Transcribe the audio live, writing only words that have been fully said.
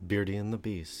Beardy and the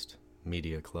Beast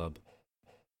Media Club.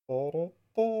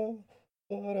 Ba-da-ba,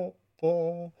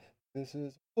 ba-da-ba. This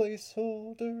is a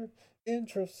placeholder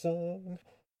intro song.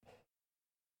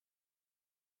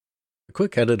 A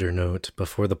quick editor note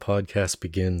before the podcast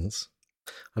begins.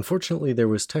 Unfortunately, there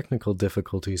was technical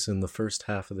difficulties in the first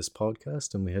half of this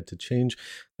podcast, and we had to change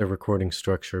the recording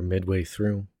structure midway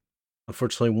through.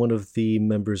 Unfortunately, one of the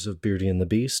members of Beardy and the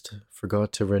Beast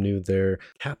forgot to renew their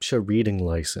CAPTCHA reading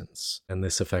license, and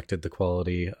this affected the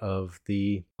quality of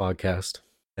the podcast.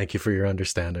 Thank you for your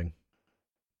understanding.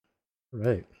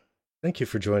 Right. Thank you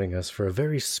for joining us for a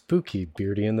very spooky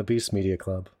Beardy and the Beast Media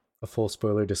Club, a full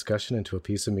spoiler discussion into a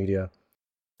piece of media.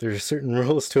 There are certain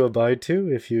rules to abide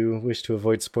to if you wish to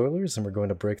avoid spoilers, and we're going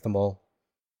to break them all.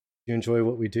 If you enjoy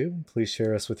what we do, please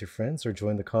share us with your friends or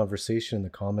join the conversation in the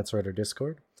comments or at our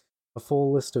Discord. A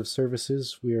full list of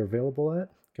services we are available at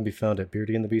can be found at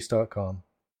beardyandthebeast.com.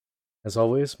 As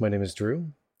always, my name is Drew,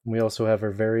 and we also have our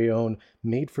very own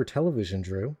made-for-television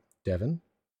Drew, Devin.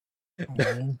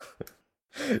 Oh.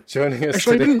 Joining us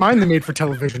Actually, today... I didn't mind the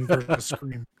made-for-television version of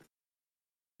Scream.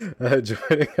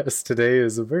 Joining us today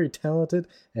is a very talented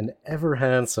and ever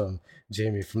handsome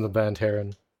Jamie from the band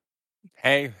Heron.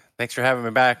 Hey, thanks for having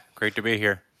me back. Great to be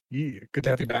here. Yeah, good to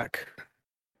have you back.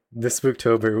 This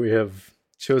Spooktober, we have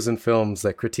chosen films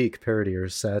that critique, parody, or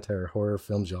satire horror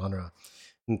film genre.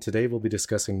 And today we'll be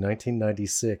discussing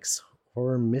 1996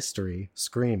 horror mystery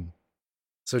Scream.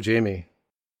 So Jamie,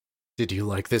 did you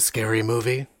like this scary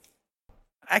movie?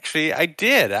 Actually, I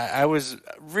did. I was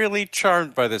really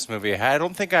charmed by this movie. I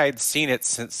don't think I had seen it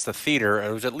since the theater.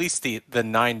 It was at least the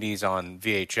 90s on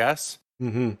VHS.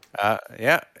 Mm-hmm.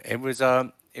 Yeah, it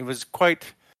was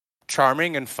quite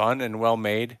charming and fun and well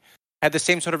made. I had the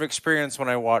same sort of experience when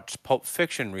I watched Pulp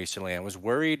Fiction recently. I was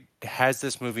worried, has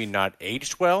this movie not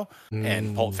aged well?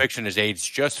 And Pulp Fiction has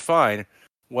aged just fine.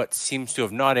 What seems to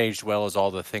have not aged well is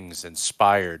all the things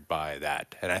inspired by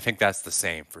that. And I think that's the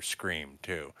same for Scream,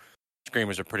 too. Scream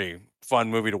is a pretty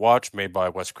fun movie to watch, made by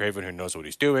Wes Craven, who knows what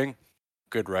he's doing.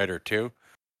 Good writer, too.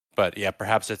 But yeah,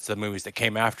 perhaps it's the movies that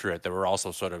came after it that were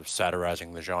also sort of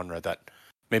satirizing the genre that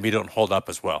maybe don't hold up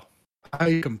as well.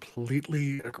 I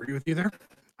completely agree with you there.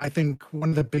 I think one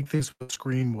of the big things with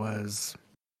Scream was,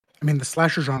 the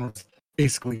slasher genre was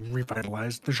basically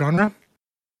revitalized the genre.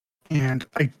 And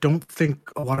I don't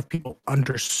think a lot of people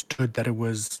understood that it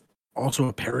was also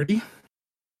a parody.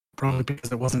 Probably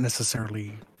because it wasn't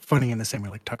necessarily funny in the same way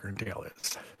like Tucker and Dale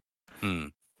is.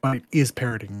 But it is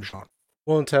parodying the genre.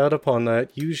 Well, and to add upon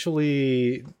that,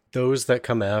 usually those that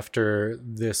come after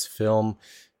this film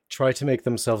try to make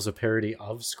themselves a parody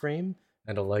of Scream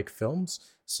and alike films.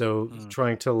 So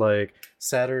trying to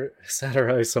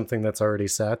satirize something that's already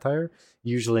satire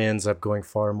usually ends up going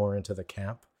far more into the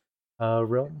camp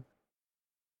realm.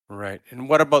 Right. And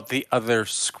what about the other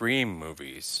Scream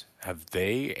movies? Have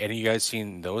any of you guys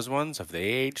seen those ones? Have they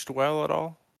aged well at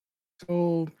all?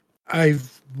 So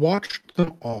I've watched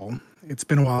them all. It's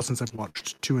been a while since I've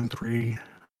watched 2 and 3.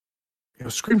 It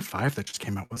was Scream 5 that just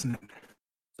came out, wasn't it?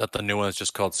 Is that the new one that's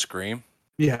just called Scream?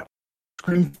 Yeah.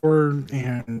 Scream 4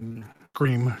 and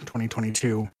Scream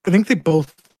 2022. I think they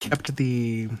both kept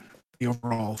the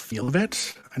overall feel of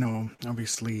it. I know,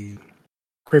 obviously,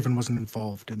 Craven wasn't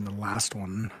involved in the last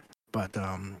one, but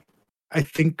I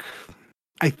think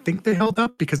they held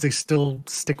up because they still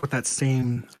stick with that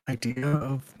same idea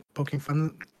of poking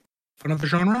fun of the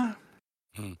genre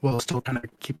while still kind of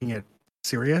keeping it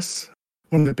serious.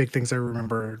 One of the big things I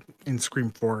remember in Scream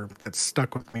 4 that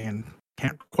stuck with me and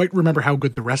can't quite remember how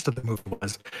good the rest of the movie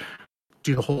was.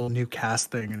 Do the whole new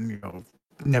cast thing, and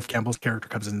Nev Campbell's character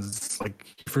comes in and it's like,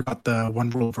 you forgot the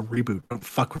one rule of a reboot: don't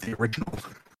fuck with the original.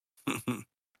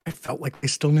 I felt like they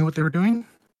still knew what they were doing.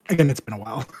 Again, it's been a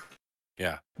while.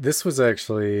 Yeah. This was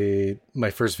actually my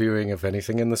first viewing of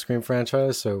anything in the Scream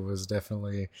franchise, so it was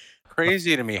definitely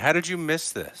crazy to me. How did you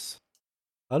miss this?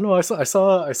 I don't know. I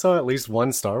saw at least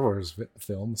one Star Wars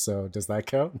film, so does that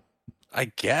count?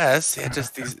 I guess it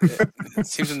just it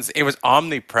seems it was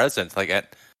omnipresent.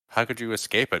 How could you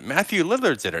escape it? Matthew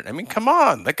Lillard's in it. I mean, come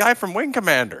on, the guy from Wing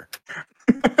Commander.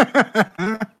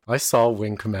 I saw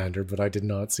Wing Commander, but I did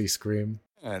not see Scream.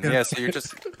 And yeah, so you're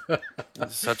just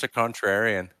such a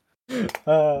contrarian. It's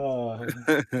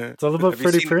all about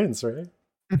Freddie Prinze, right?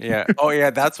 Yeah. Oh,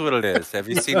 yeah, that's what it is. Have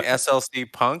you seen SLC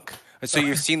Punk? So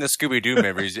you've seen the Scooby-Doo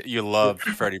movies. You love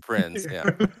Freddie Prinze.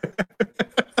 Yeah.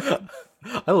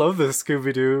 I love the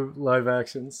Scooby-Doo live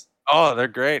actions. Oh, they're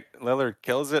great. Lillard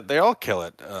kills it. They all kill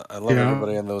it. I love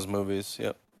everybody in those movies.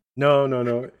 Yep. No.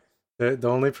 The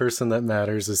only person that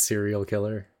matters is Serial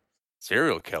Killer.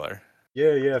 Serial Killer?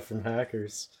 Yeah, from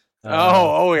Hackers.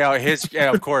 Oh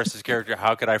yeah, of course his character.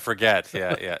 How could I forget?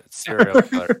 Yeah, serial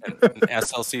killer, and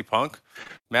SLC Punk,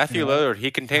 Matthew Lillard.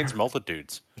 He contains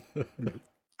multitudes.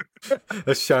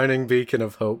 A shining beacon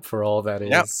of hope for all that is.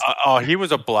 Yeah. He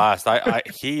was a blast.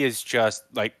 He is just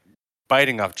like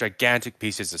biting off gigantic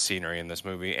pieces of scenery in this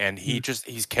movie, and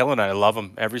he's killing it. I love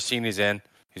him. Every scene he's in,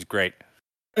 he's great.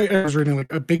 I was reading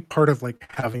like a big part of like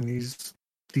having these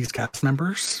cast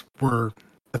members were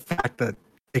the fact that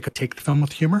they could take the film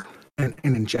with humor and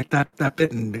inject that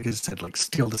bit, and they just said like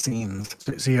steal the scenes.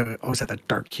 So you always had that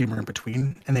dark humor in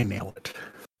between, and they nail it.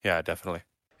 Yeah, definitely.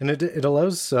 And it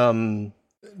allows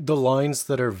the lines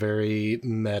that are very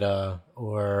meta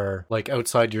or like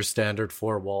outside your standard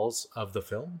four walls of the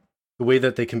film, the way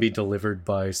that they can be delivered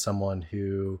by someone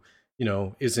who, you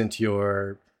know, isn't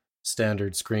your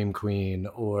standard scream queen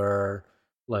or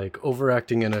like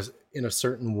overacting in a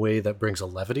certain way that brings a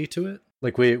levity to it.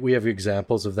 Like we have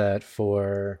examples of that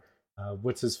for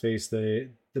what's his face, the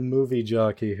movie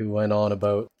jockey who went on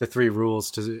about the 3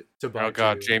 rules to buy. Oh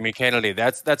God, Jamie Kennedy.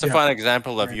 That's a fun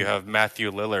example of you have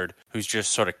Matthew Lillard who's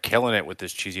just sort of killing it with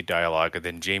this cheesy dialogue, and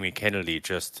then Jamie Kennedy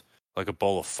just like a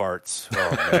bowl of farts.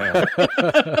 Oh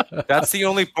man, that's the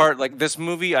only part. Like this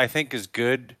movie, I think is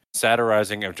good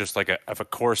satirizing of just like a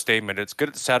core statement. It's good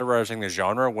at satirizing the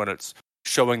genre when it's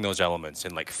showing those elements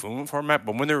in like film format,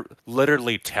 but when they're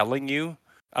literally telling you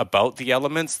about the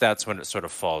elements, that's when it sort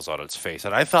of falls on its face.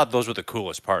 And I thought those were the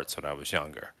coolest parts when I was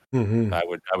younger. Mm-hmm. I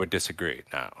would disagree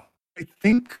now. I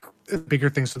think a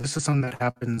bigger thing. So this is something that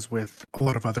happens with a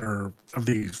lot of other of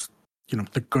these, you know,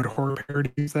 the good horror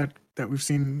parodies that we've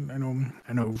seen.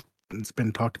 I know it's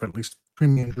been talked about at least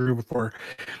between me and Drew before.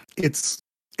 It's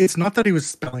not that he was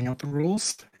spelling out the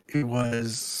rules. It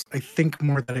was, I think,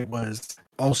 more that it was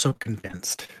also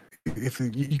condensed. If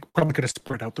you probably could have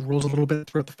spread out the rules a little bit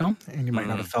throughout the film, and you might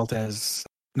not have felt as,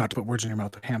 not to put words in your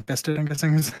mouth, ham-fisted, I'm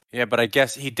guessing. Yeah, but I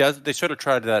guess he does. They sort of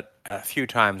tried that a few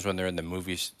times when they're in the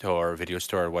movie store, video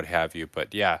store, or what have you.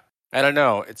 But yeah, I don't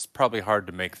know. It's probably hard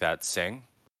to make that sing.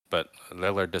 But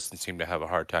Lillard doesn't seem to have a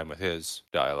hard time with his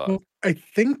dialogue. Well, I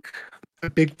think a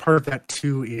big part of that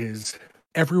too is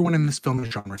everyone in this film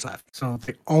is genre savvy, so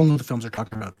they all know the films they're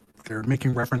talking about. They're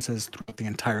making references throughout the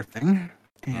entire thing.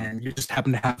 And you just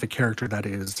happen to have a character that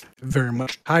is very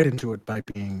much tied into it by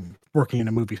working in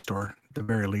a movie store, at the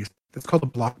very least. It's called a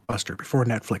Blockbuster. Before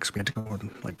Netflix, we had to go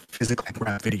and like physically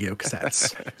grab video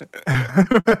cassettes,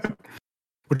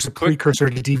 which is a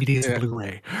precursor to DVDs and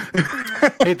Blu-ray.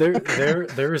 Hey,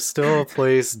 there is still a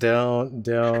place down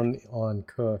on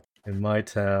Cook in my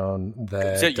town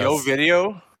that is it Yo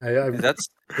Video? That's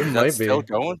it might be still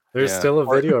going. There's still a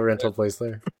video rental place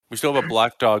there. We still have a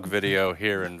Black Dog Video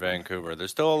here in Vancouver. They're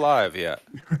still alive, yeah.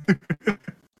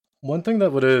 One thing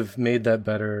that would have made that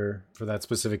better for that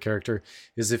specific character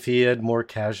is if he had more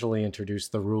casually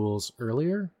introduced the rules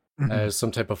earlier as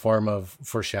some type of form of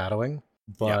foreshadowing.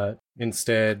 But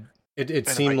instead, it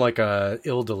seemed like a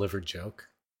ill-delivered joke.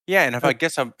 Yeah, and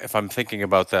if I'm thinking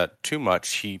about that too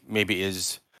much, he maybe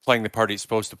is playing the part he's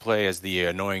supposed to play as the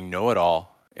annoying know-it-all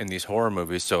in these horror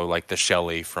movies. So like the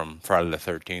Shelley from Friday the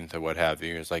 13th or what have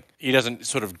you. It's like he doesn't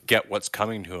sort of get what's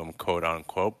coming to him, quote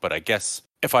unquote. But I guess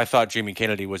if I thought Jamie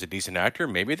Kennedy was a decent actor,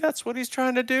 maybe that's what he's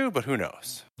trying to do, but who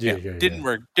knows? Didn't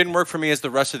work for me as the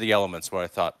rest of the elements, what I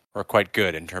thought were quite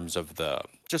good in terms of the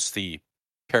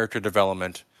character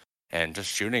development and just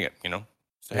shooting it, you know?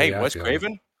 So, hey, Wes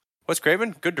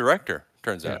Craven, good director,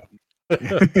 turns out.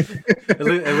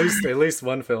 at least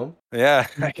one film. Yeah.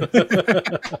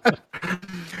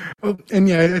 Well, and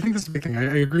yeah, I think that's the big thing.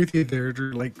 I agree with you there.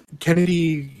 Like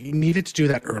Kennedy needed to do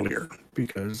that earlier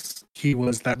because he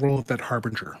was that role of that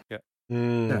harbinger. Yeah.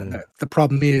 The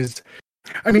problem is,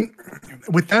 I mean,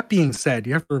 with that being said,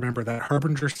 you have to remember that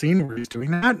harbinger scene where he's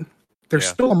doing that. There's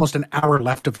still almost an hour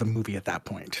left of the movie at that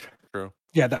point. True.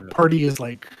 Yeah, that party is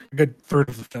like a good third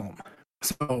of the film.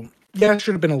 So yeah, it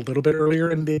should have been a little bit earlier,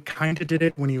 and they kind of did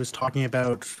it when he was talking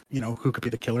about, you know, who could be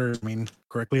the killers. I mean,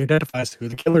 correctly identifies who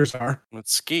the killers are.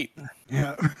 It's Skeet.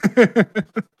 Yeah.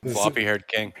 Floppy-haired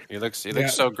king. He looks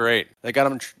so great. They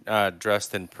got him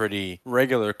dressed in pretty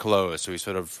regular clothes, so he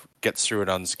sort of gets through it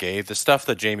unscathed. The stuff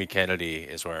that Jamie Kennedy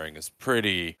is wearing is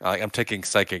pretty... I'm taking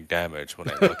psychic damage when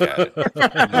I look at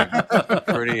it.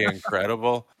 Pretty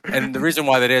incredible. And the reason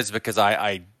why that is because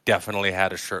I definitely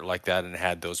had a shirt like that and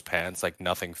had those pants, like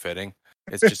nothing fitting.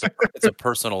 It's just it's a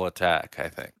personal attack, I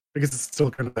think. Because it's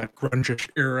still kind of that grunge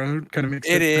era kind of makes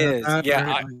it is. That,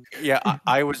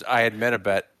 right? I had met a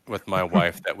bet with my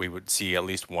wife that we would see at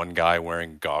least one guy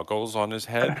wearing goggles on his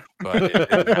head, but it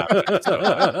didn't happen. So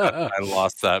I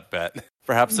lost that bet.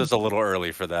 Perhaps it's a little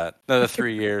early for that. Another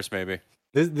 3 years, maybe.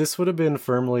 This would have been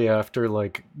firmly after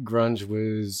like grunge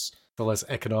was the less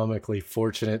economically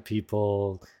fortunate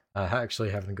people actually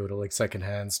having to go to like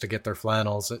secondhands to get their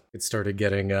flannels. It started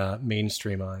getting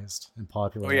mainstreamized and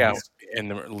Oh yeah, popularized.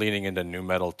 and leaning into new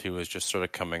metal too is just sort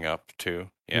of coming up too.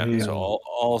 Yeah, Mhm. so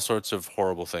all sorts of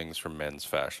horrible things from men's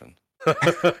fashion.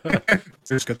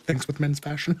 There's good things with men's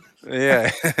fashion.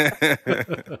 Yeah,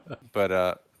 but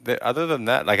other than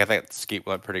that, like I think Skeet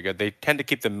went pretty good. They tend to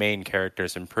keep the main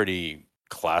characters in pretty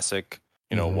classic,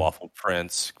 Mhm. waffle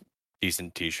prints,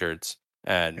 decent T-shirts,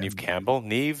 and Neve Campbell.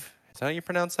 Neve, is that how you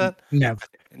pronounce that? Nev.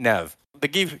 Nev. They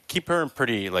keep her in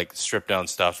pretty like stripped down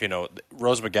stuff.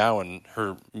 Rose McGowan,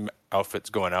 her outfit's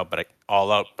going out, but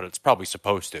all out, but it's probably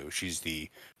supposed to. She's the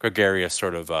gregarious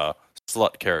sort of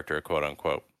slut character, quote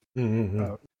unquote.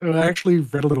 Mhm. I actually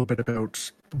read a little bit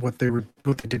about what they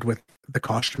did with the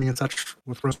costuming and such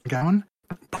with Rose McGowan.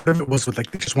 Part of it was with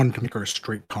like they just wanted to make her a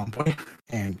straight tomboy,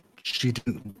 and she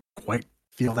didn't quite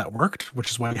feel that worked, which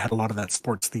is why we had a lot of that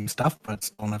sports themed stuff, but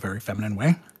still in a very feminine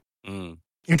way. Mm.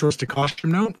 Interesting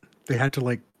costume note: they had to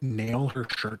like nail her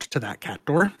shirt to that cat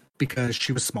door because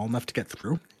she was small enough to get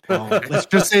through. Let's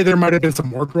just say there might have been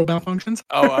some wardrobe malfunctions.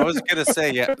 Oh, I was gonna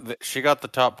say, yeah, she got the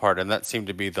top part, and that seemed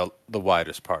to be the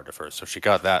widest part of her, so she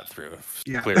got that through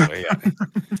clearly. Yeah.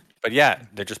 But yeah,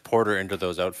 they just poured her into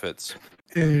those outfits.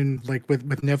 And like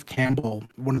with Nev Campbell,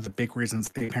 one of the big reasons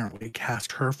they apparently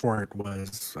cast her for it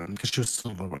was because she was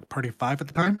still Party 5 at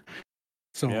the time.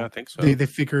 So Yeah, I think so. they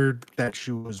figured that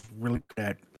she was really good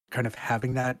at kind of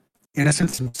having that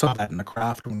innocence, and we saw that in The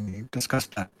Craft when we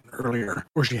discussed that earlier,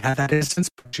 where she had that innocence,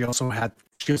 but she also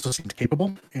seemed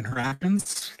capable in her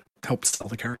actions to help sell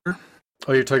the character.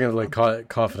 Oh, you're talking of like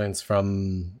confidence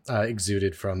from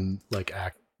exuded from like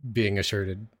being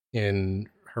assured in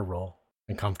her role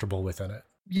and comfortable within it.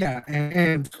 Yeah,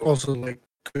 and also like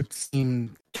could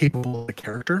seem capable of the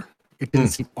character. It didn't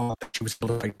seem odd that she was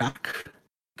able to fight back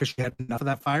because she had enough of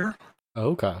that fire.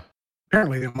 Okay.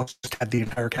 Apparently, they almost just had the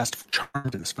entire cast of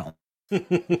Charmed in this film.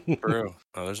 True.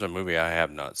 Oh, there's a movie I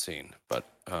have not seen, but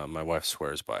my wife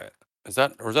swears by it. Is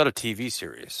that a TV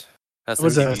series? That's It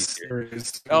was TV a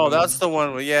series. Oh, that's the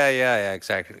one. Yeah,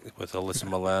 exactly. With Alyssa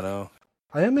Milano.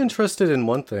 I am interested in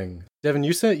one thing. Devin,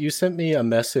 you sent me a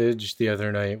message the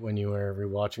other night when you were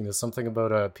rewatching this, something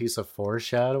about a piece of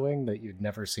foreshadowing that you'd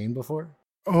never seen before.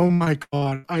 Oh my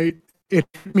god. It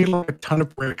hit me like a ton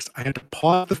of bricks. I had to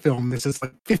pause the film. This is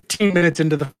like 15 minutes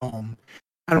into the film.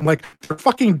 And I'm like,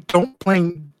 fucking don't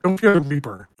fear the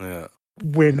Reaper. Yeah.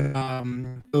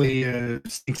 When Billy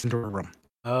sneaks into her room.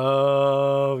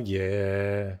 Oh,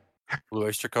 yeah. Blue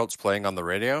Oyster Cult's playing on the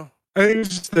radio? It was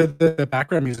just the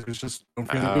background music was just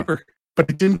don't fear the Reaper. But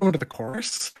it didn't go into the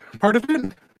chorus part of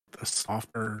it. The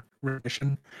softer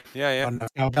rendition. Yeah. On the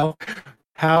cowbell.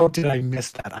 How did I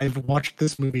miss that? I've watched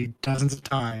this movie dozens of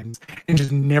times and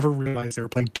just never realized they were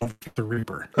playing Don't Fear the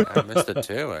Reaper. I missed it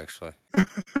too, actually.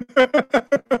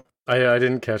 I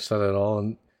didn't catch that at all.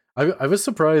 And I was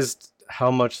surprised how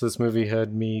much this movie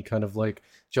had me kind of like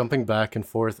jumping back and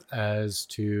forth as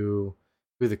to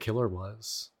who the killer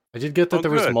was. I did get that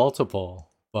there was multiple,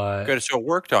 but good. So it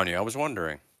worked on you. I was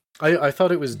wondering. I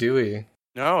thought it was Dewey.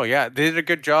 No, yeah, they did a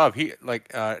good job. He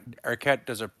Arquette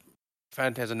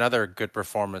has another good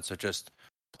performance of just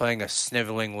playing a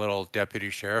sniveling little deputy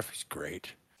sheriff. He's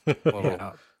great.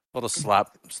 Little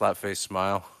slap face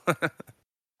smile.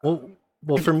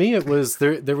 Well, for me, it was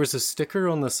there was a sticker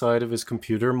on the side of his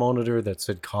computer monitor that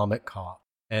said Comic Cop,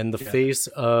 and the face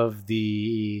of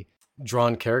the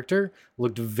drawn character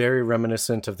looked very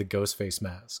reminiscent of the Ghostface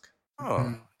mask.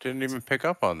 Oh, didn't even pick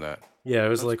up on that. Yeah, I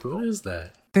was like, what is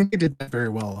that? I think they did that very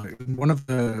well. One of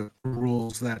the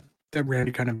rules that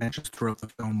Randy kind of mentions throughout the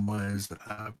film was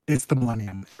it's the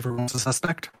millennium. Everyone's a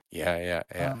suspect. Yeah.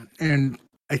 And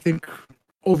I think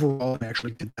overall they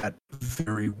actually did that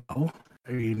very well.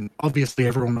 I mean, obviously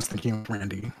everyone was thinking of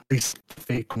Randy. At least the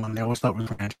fake one, they always thought was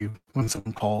Randy when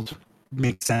someone called.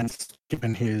 Makes sense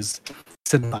given his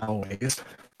cinephile ways.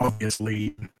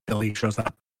 Obviously, Billy shows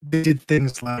up. They did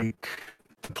things like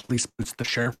the police boots the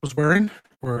sheriff was wearing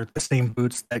were the same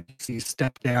boots that you see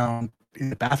step down in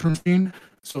the bathroom scene.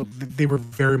 So they were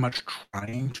very much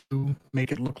trying to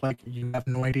make it look like you have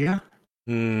no idea.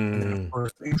 And then, of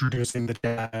course, introducing the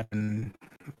dad and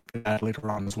the dad later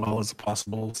on as well as a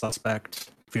possible suspect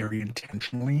very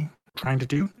intentionally trying to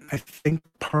do. I think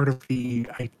part of the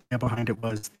idea behind it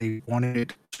was they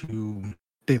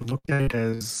looked at it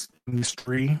as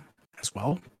mystery as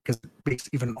well, because it makes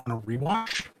even on a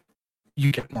rewatch,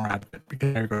 you get more out of it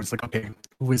because there goes like, okay,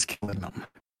 who is killing them,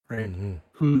 right?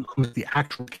 Who's the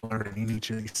actual killer in each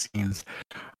of these scenes?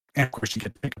 And of course, you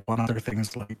get to pick up on other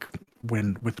things like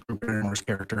when with Drew Barrymore's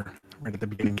character right at the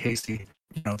beginning, Casey,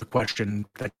 the question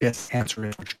that gets answered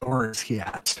is which door is he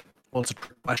at? Well, it's a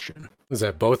trick question. Is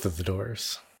that both of the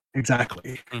doors?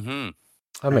 Exactly. Mm-hmm.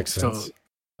 That makes sense. So,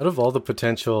 Out of all the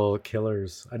potential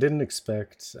killers, I didn't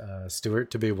expect Stewart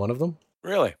to be one of them.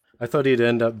 Really? I thought he'd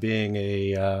end up being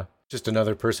just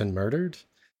another person murdered,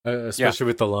 especially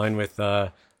with the line with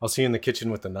 "I'll see you in the kitchen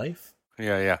with the knife."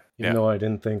 Yeah. Even though I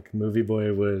didn't think Movie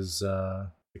Boy was the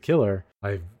killer,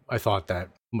 I thought that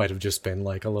might have just been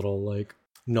like a little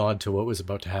nod to what was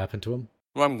about to happen to him.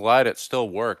 Well, I'm glad it still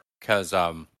worked because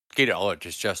Gator Ulrich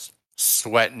is just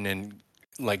sweating and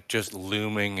just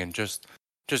looming and just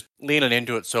leaning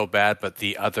into it so bad, but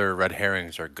the other red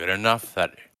herrings are good enough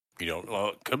that you don't. Well,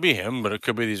 it could be him, but it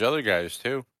could be these other guys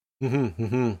too.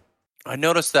 Mm-hmm. I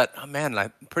noticed that. Oh man,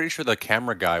 I'm pretty sure the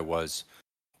camera guy was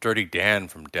Dirty Dan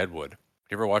from Deadwood.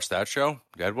 You ever watch that show,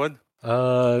 Deadwood?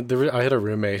 I had a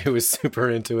roommate who was super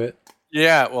into it.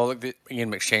 Yeah, well,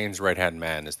 Ian McShane's right-hand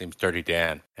man, his name's Dirty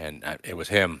Dan, and it was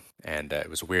him, and it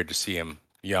was weird to see him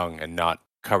young and not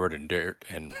covered in dirt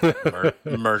and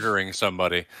murdering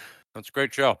somebody. That's a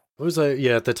great show. What was I?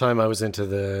 Yeah, at the time I was into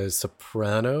The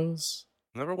Sopranos.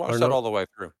 Never watched that all the way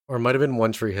through. Or it might have been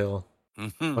One Tree Hill.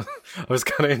 Mm-hmm. I was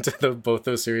kind of into both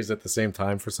those series at the same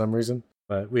time for some reason,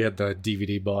 but we had the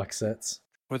DVD box sets.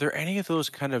 Were there any of those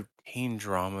kind of teen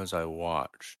dramas I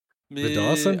watched? The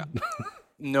Dawson?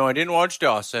 No, I didn't watch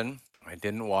Dawson. I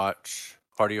didn't watch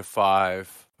Party of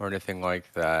Five or anything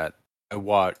like that. I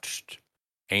watched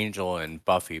Angel and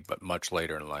Buffy, but much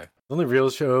later in life. The only real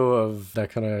show of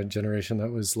that kind of generation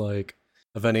that was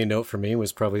of any note for me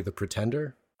was probably The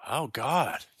Pretender. Oh,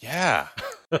 God. Yeah.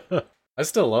 I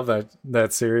still love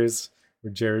that series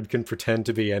where Jared can pretend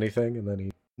to be anything and then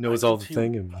he knows all the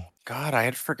thing. And God, I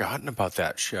had forgotten about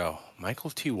that show. Michael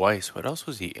T. Weiss. What else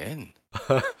was he in?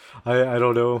 I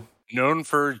don't know. Known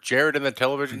for Jared in the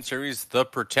television series The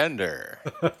Pretender.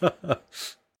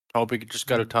 Hope he just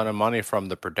got a ton of money from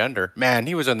The Pretender. Man,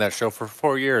 he was in that show for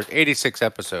 4 years. 86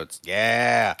 episodes.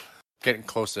 Yeah. Getting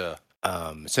close to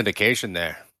syndication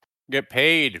there. Get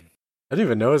paid. I didn't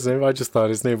even know his name. I just thought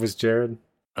his name was Jared.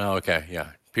 Oh, okay. Yeah.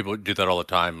 People do that all the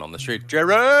time on the street.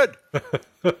 Jared!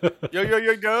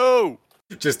 Yo.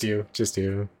 Just you.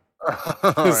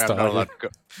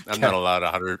 I'm not allowed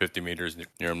 150 meters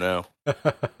near him now.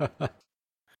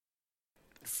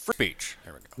 Free speech.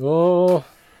 There we go. Oh,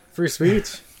 free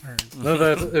speech. None of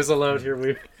that is allowed here.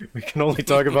 We can only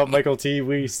talk about Michael T.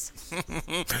 Weiss.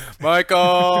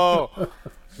 Michael!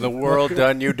 The world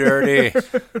done you dirty.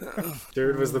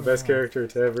 Jared was the best character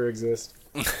to ever exist.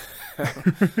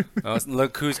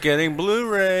 Look who's getting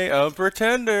Blu-ray of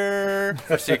Pretender.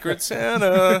 Secret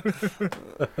Santa.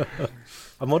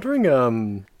 I'm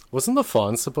wondering, wasn't the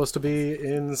Fawn supposed to be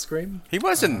in Scream? He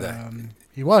was in there.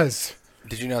 He was.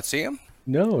 Did you not see him?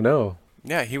 No.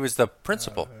 Yeah, he was the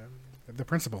principal. The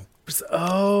principal.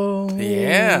 Oh.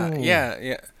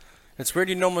 Yeah. It's weird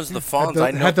you know him as the Fonz. I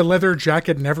know. Had the leather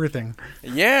jacket and everything.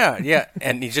 Yeah.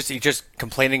 And he just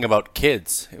complaining about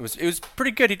kids. It was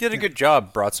pretty good. He did a good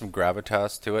job. Brought some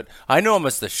gravitas to it. I know him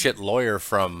as the shit lawyer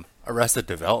from Arrested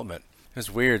Development. It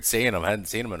was weird seeing him. I hadn't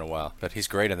seen him in a while. But he's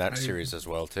great in that series as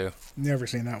well, too. Never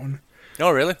seen that one.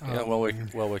 Oh, really? Yeah, well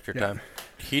worth your time.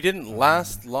 He didn't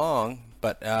last long,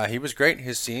 but he was great.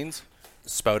 His scenes,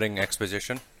 spouting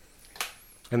exposition.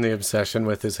 And the obsession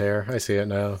with his hair. I see it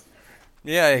now.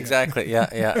 Yeah, exactly.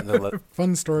 Yeah.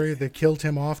 Fun story. They killed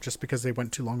him off just because they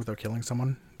went too long without killing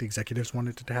someone. The executives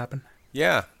wanted it to happen.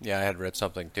 Yeah. I had read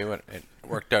something too, and it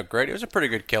worked out great. It was a pretty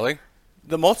good killing.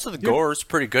 Most of the gore is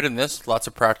pretty good in this. Lots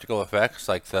of practical effects,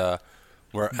 like the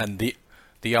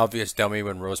obvious dummy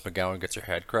when Rose McGowan gets her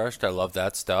head crushed. I love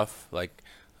that stuff. Like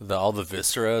all the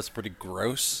viscera is pretty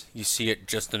gross. You see it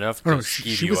just enough to skeeve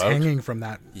you out. She was hanging from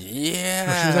that. Yeah,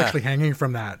 no, she was actually hanging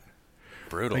from that.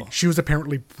 Brutal. Like, she was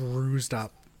apparently bruised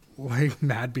up,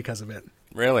 mad because of it.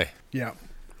 Really? Yeah.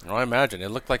 Well, I imagine it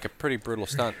looked like a pretty brutal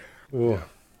stunt. Ooh. Yeah.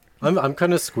 I'm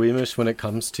kind of squeamish when it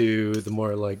comes to the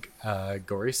more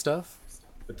gory stuff.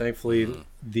 But thankfully,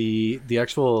 the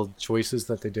actual choices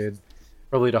that they did,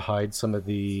 probably to hide some of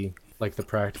the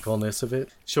practicalness of it,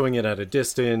 showing it at a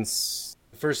distance.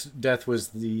 The first death was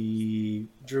the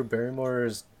Drew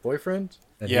Barrymore's boyfriend,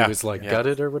 and he was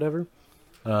gutted or whatever.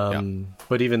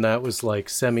 But even that was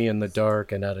semi in the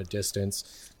dark and at a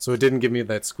distance, so it didn't give me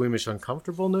that squeamish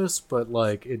uncomfortableness, but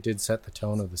it did set the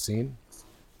tone of the scene.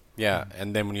 Yeah,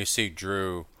 and then when you see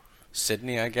Drew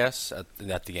Sidney, I guess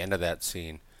at the end of that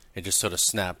scene, it just sort of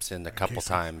snaps in a couple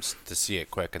times to see it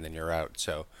quick, and then you're out.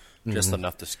 So just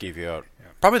enough to skeeve you out. Yeah.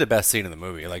 Probably the best scene in the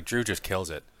movie. Drew just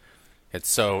kills it.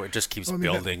 It just keeps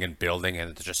building and building,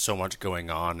 and there's just so much going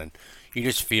on, and you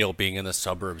just feel being in the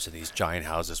suburbs of these giant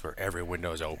houses where every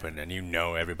window is open, and you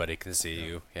know everybody can see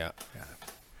you. Yeah.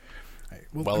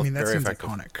 Well, that seems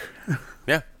iconic.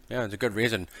 Yeah, it's a good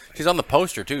reason. She's on the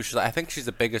poster too. I think she's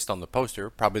the biggest on the poster,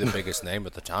 probably the biggest name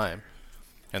at the time.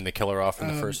 And they kill her off in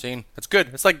the first scene. That's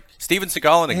good. It's like Steven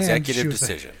Seagal, an executive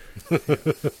decision.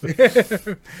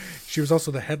 She was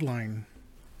also the headline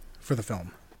for the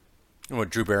film. What,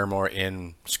 Drew Barrymore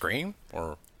in Scream?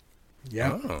 Or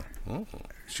yeah,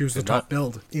 she was the top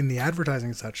billed in the advertising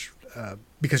and such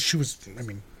because she was. I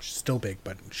mean, she's still big,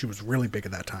 but she was really big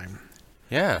at that time.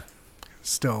 Yeah,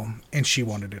 still, and she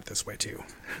wanted it this way too.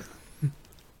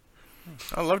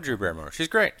 I love Drew Barrymore. She's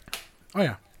great. Oh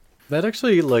yeah. That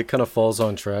actually like kind of falls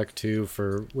on track too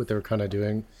for what they're kind of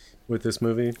doing with this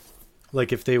movie.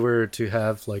 Like if they were to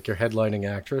have like your headlining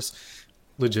actress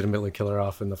legitimately kill her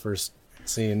off in the first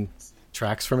scene,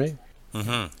 tracks for me.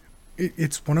 Mm-hmm.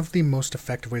 It's one of the most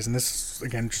effective ways, and this is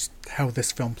again just how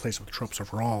this film plays with tropes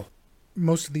overall.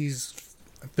 Most of these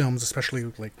films,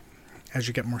 especially like as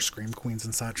you get more scream queens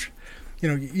and such,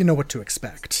 you know what to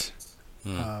expect.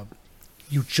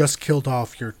 You just killed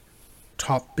off your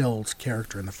top billed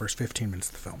character in the first 15 minutes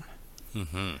of the film.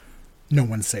 Mm-hmm. No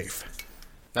one's safe.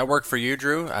 That worked for you,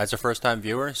 Drew, as a first-time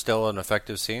viewer? Still an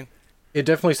effective scene? It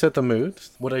definitely set the mood.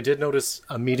 What I did notice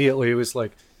immediately was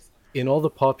like, in all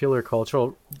the popular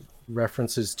cultural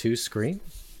references to Scream,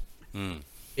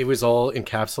 it was all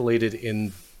encapsulated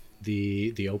in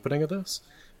the opening of this,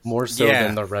 more so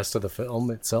than the rest of the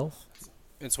film itself.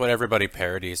 It's what everybody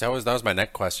parodies. That was my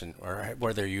next question, or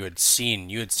whether you had seen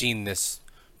this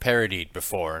parodied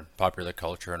before in popular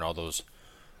culture and all those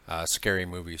scary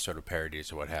movie sort of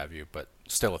parodies or what have you, but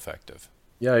still effective.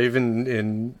 Yeah, even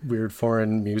in weird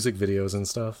foreign music videos and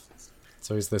stuff.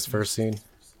 It's always this first scene.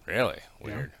 Really?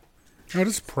 Weird. That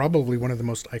is probably one of the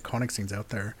most iconic scenes out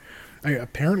there.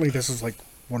 Apparently this is like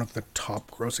one of the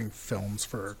top grossing films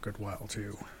for a good while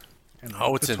too. And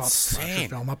it's the top insane.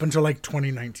 film up until like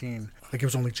 2019. Like it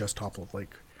was only just toppled.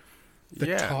 Like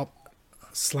the top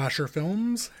slasher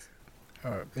films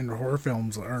in horror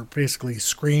films are basically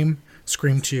Scream,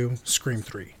 Scream 2, Scream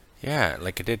 3. Yeah,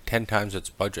 like it did 10 times its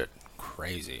budget.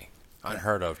 Crazy.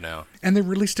 Unheard of now. And they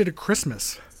released it at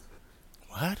Christmas.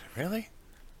 What? Really?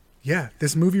 Yeah,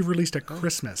 this movie released at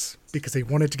Christmas because they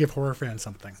wanted to give horror fans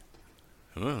something.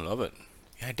 I love it.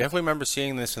 Yeah, I definitely remember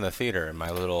seeing this in the theater in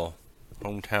my little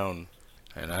hometown,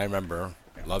 and I remember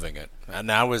loving it.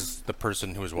 And I was the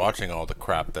person who was watching all the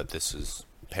crap that this is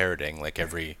parodying, like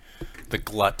the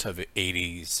glut of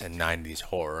 80s and 90s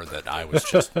horror that I was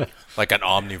just like an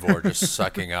omnivore just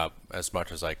sucking up as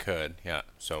much as I could. Yeah,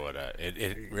 so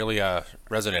it really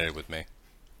resonated with me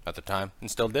at the time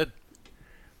and still did.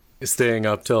 Staying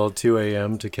up till 2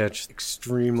 a.m. to catch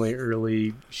extremely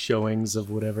early showings of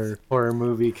whatever horror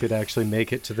movie could actually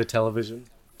make it to the television.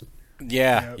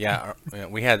 Yeah.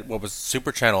 We had what was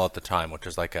Super Channel at the time, which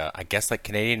was like I guess like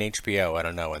Canadian HBO, I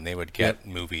don't know, and they would get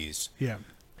movies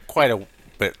quite a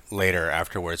bit later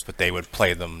afterwards, but they would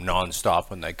play them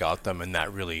nonstop when they got them, and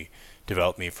that really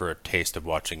developed me for a taste of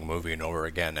watching a movie and over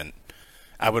again. And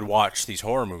I would watch these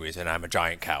horror movies, and I'm a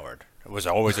giant coward. I was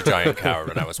always a giant coward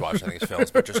when I was watching these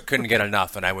films, but just couldn't get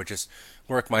enough, and I would just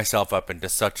work myself up into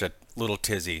such a little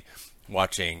tizzy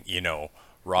watching,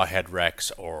 Rawhead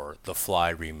Rex or The Fly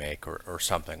remake or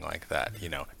something like that.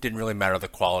 Didn't really matter the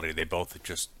quality.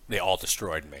 They all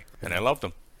destroyed me, and I loved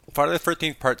them. Friday the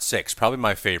 13th Part 6, probably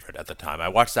my favorite at the time. I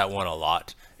watched that one a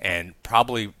lot, and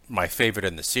probably my favorite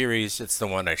in the series. It's the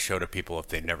one I show to people if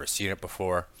they've never seen it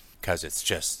before, because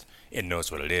it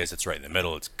knows what it is. It's right in the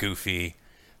middle. It's goofy.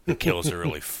 The kills are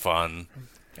really fun,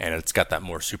 and it's got that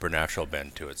more supernatural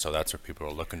bend to it, so that's what people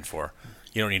are looking for.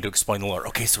 You don't need to explain the lore.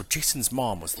 Okay, so Jason's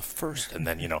mom was the first, and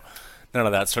then, none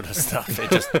of that sort of stuff.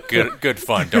 It's just good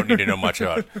fun. Don't need to know much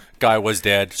about it. Guy was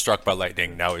dead, struck by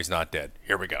lightning, now he's not dead.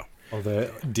 Here we go. All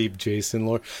the deep Jason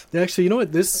lore. Actually, you know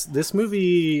what? This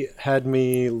movie had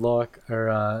me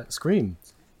Scream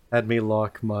had me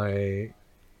lock my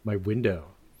window.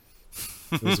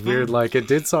 It was weird. Like it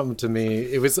did something to me.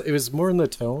 It was more in the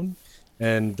tone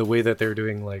and the way that they're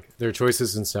doing like their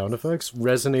choices and sound effects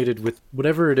resonated with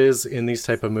whatever it is in these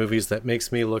type of movies that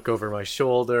makes me look over my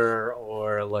shoulder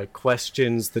or like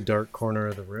questions the dark corner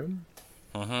of the room.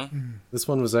 This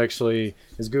one was actually,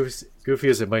 as goofy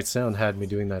as it might sound, had me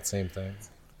doing that same thing.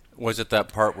 Was it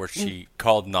that part where she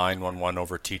called 911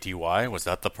 over TTY? Was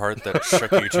that the part that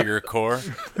shook you to your core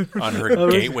on her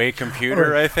gateway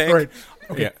computer, I think? Right.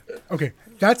 Okay. Yeah. Okay.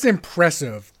 That's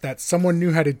impressive that someone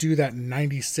knew how to do that in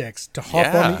 96 to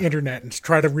hop on the internet and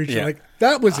try to reach it. Like,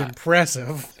 that was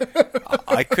impressive.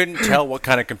 I couldn't tell what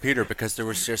kind of computer because there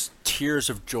was just tears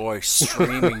of joy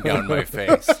streaming down my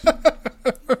face.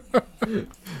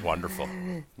 Wonderful.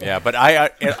 Yeah, but I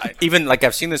even, like,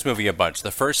 I've seen this movie a bunch. The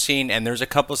first scene, and there's a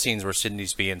couple scenes where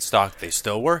Sydney's being stalked. They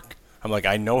still work. I'm like,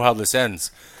 I know how this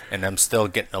ends. And I'm still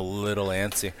getting a little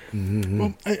antsy. Mm-hmm.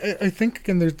 Well, I think,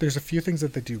 again, there's a few things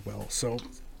that they do well. So,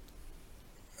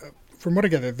 from what I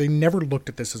gather, they never looked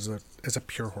at this as a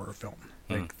pure horror film.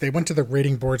 Like, they went to the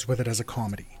rating boards with it as a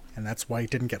comedy, and that's why it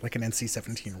didn't get, like, an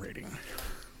NC-17 rating.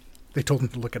 They told them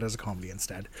to look at it as a comedy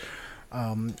instead.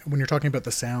 When you're talking about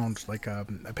the sound, like,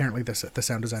 apparently the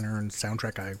sound designer and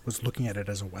soundtrack guy was looking at it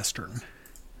as a Western.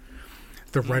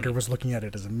 The writer was looking at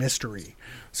it as a mystery.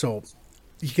 So,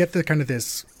 you get the kind of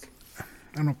this,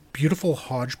 I don't know, beautiful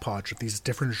hodgepodge of these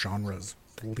different genres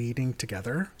bleeding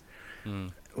together.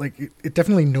 Like, it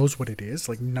definitely knows what it is.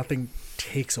 Like, nothing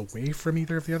takes away from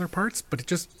either of the other parts, but it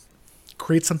just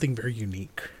creates something very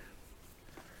unique.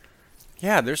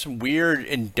 Yeah, there's some weird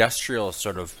industrial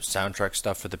sort of soundtrack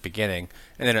stuff at the beginning,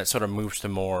 and then it sort of moves to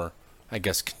more, I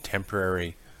guess,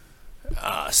 contemporary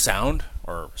sound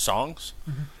or songs.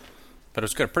 Mm-hmm. But it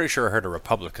was good. Pretty sure I heard a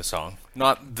Republica song.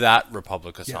 Not that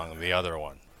Republica song, the other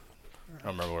one. I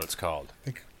don't remember what it's called. I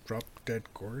think Drop Dead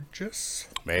Gorgeous?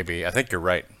 Maybe. I think you're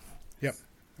right. Yep.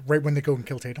 Right when they go and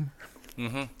kill Tatum.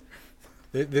 Mm-hmm.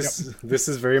 This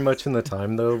is very much in the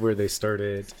time, though, where they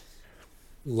started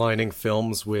lining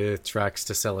films with tracks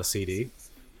to sell a CD.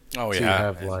 Oh, so yeah. You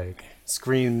have, like,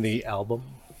 Scream the album.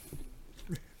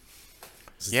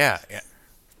 Yeah.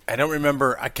 I don't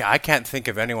remember. I can't think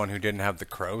of anyone who didn't have the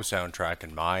Crow soundtrack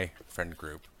in my friend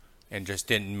group and just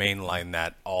didn't mainline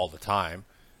that all the time,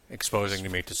 exposing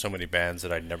me to so many bands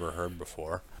that I'd never heard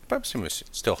before. But it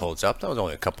still holds up. That was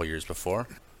only a couple years before.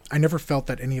 I never felt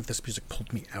that any of this music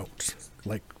pulled me out,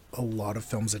 like a lot of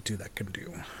films that do that can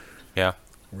do. Yeah.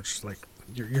 Which, like,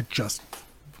 you're just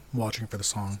watching for the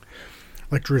song.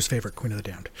 Like Drew's favorite, Queen of the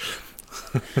Damned.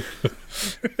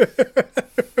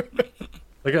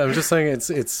 Like, I'm just saying,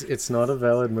 it's not a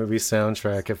valid movie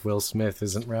soundtrack if Will Smith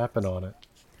isn't rapping on it.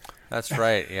 That's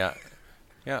right. Yeah.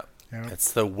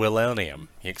 It's the Willennium.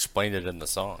 He explained it in the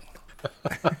song.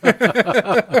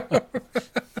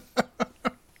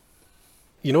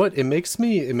 You know what? It makes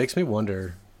me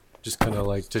wonder, just kind of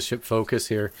like to shift focus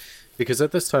here, because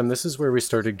at this time, this is where we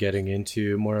started getting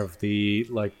into more of the,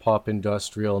 like, pop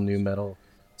industrial nu metal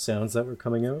sounds that were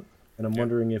coming out, and I'm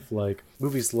wondering if, like,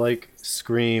 movies like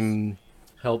Scream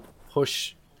help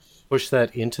push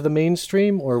that into the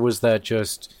mainstream, or was that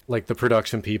just like the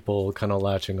production people kind of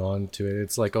latching on to it?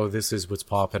 It's like, oh, this is what's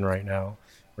popping right now,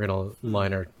 we're gonna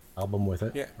line our album with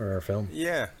it, or our film.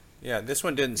 Yeah, this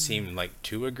one didn't seem like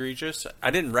too egregious. I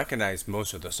didn't recognize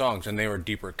most of the songs, and they were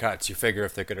deeper cuts. You figure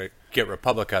if they're gonna get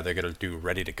Republica, they're gonna do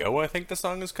Ready to Go, I think the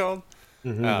song is called.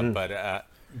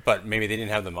 But maybe they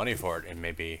didn't have the money for it, and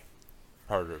maybe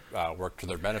harder work to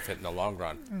their benefit in the long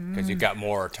run, because you got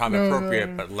more time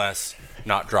appropriate but less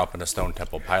not dropping a Stone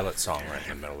Temple Pilots song right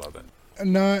in the middle of it.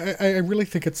 No, I really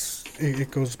think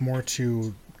it goes more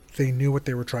to they knew what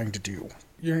they were trying to do.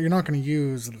 You're not going to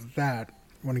use that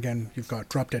when, again, you've got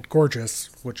Drop Dead Gorgeous,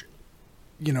 which,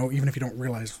 you know, even if you don't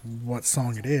realize what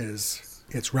song it is,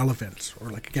 it's relevant. Or,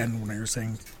 like, again, when I was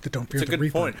saying the Don't Fear the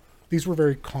Reaper. Point. These were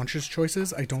very conscious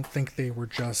choices. I don't think they were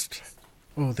just,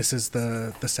 oh, this is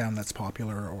the sound that's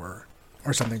popular or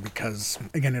something, because,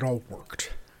 again, it all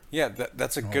worked. Yeah,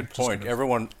 that's a good point.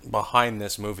 Everyone behind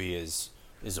this movie is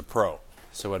a pro,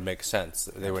 so it makes sense.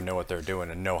 They would know what they're doing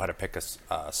and know how to pick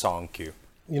a song cue.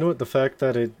 You know what? The fact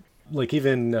that it, like,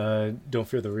 even Don't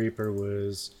Fear the Reaper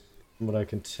was, from what I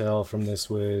can tell from this,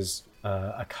 was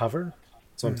a cover.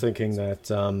 So I'm thinking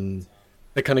that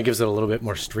it kind of gives it a little bit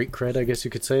more street cred, I guess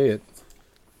you could say. It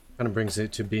kind of brings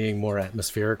it to being more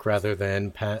atmospheric rather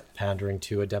than pandering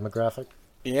to a demographic.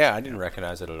 Yeah, I didn't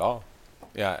recognize it at all.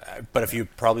 Yeah, but if you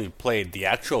probably played the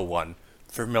actual one,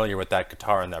 familiar with that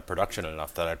guitar and that production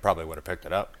enough, that I probably would have picked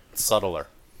it up. It's subtler.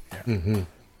 Yeah. Mm-hmm.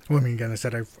 Well, I mean, again, I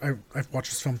said I've watched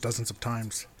this film dozens of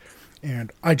times,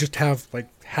 and I just have like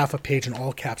half a page in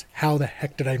all caps. How the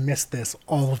heck did I miss this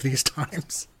all of these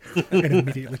times? And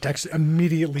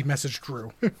immediately messaged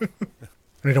Drew. And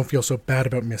I don't feel so bad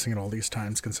about missing it all these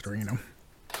times, considering, you know,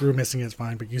 Drew missing it is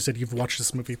fine, but you said you've watched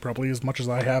this movie probably as much as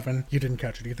I have, and you didn't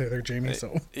catch it either there, Jamie,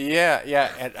 so.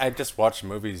 Yeah, and I just watch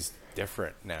movies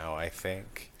different now, I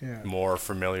think. Yeah. More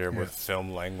familiar with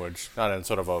film language, not in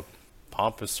sort of a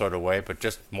pompous sort of way, but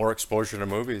just more exposure to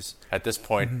movies. At this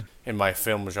point in my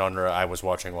film genre, I was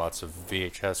watching lots of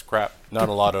VHS crap, not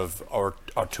a lot of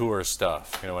auteur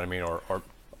stuff, you know what I mean, or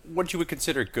what you would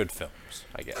consider good films,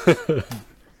 I guess.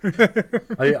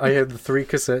 I had 3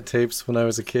 cassette tapes when I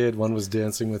was a kid. One was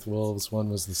Dancing with Wolves, one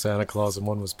was the Santa Claus, and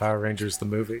one was Power Rangers the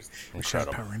movie. We should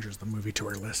add Power Rangers the movie to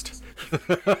our list.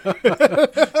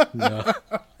 No.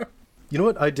 You know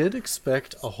what? I did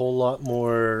expect a whole lot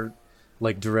more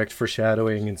like direct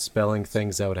foreshadowing and spelling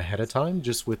things out ahead of time,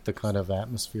 just with the kind of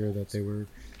atmosphere that they were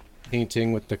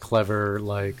painting, with the clever,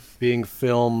 like, being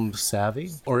film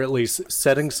savvy, or at least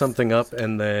setting something up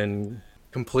and then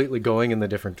completely going in the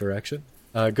different direction.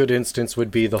 A good instance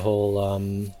would be the whole,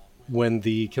 when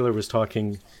the killer was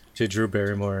talking to Drew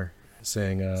Barrymore,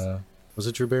 saying, was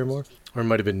it Drew Barrymore? Or it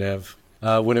might have been Nev.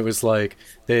 When it was like,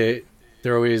 they're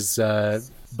always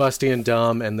busty and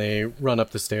dumb, and they run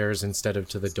up the stairs instead of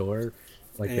to the door,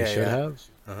 like they should have.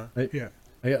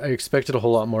 I expected a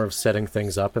whole lot more of setting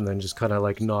things up and then just kind of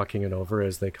like knocking it over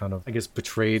as they kind of, I guess,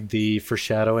 betrayed the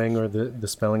foreshadowing or the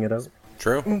spelling it out.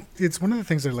 True. Well, it's one of the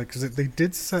things I like, because they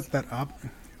did set that up,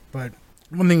 but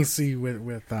one thing you see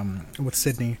with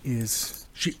Sydney is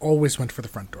she always went for the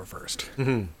front door first.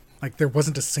 Mm-hmm. Like, there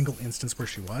wasn't a single instance where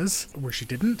she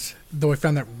didn't. Though I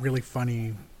found that really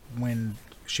funny when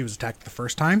she was attacked the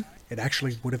first time. It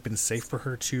actually would have been safe for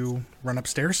her to run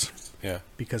upstairs. Yeah.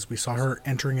 Because we saw her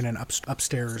entering in an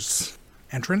upstairs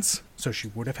entrance, so she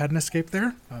would have had an escape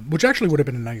there, which actually would have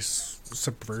been a nice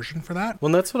subversion for that. Well,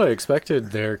 that's what I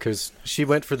expected there, because she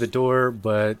went for the door,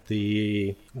 but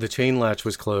the chain latch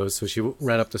was closed, so she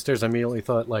ran up the stairs. I immediately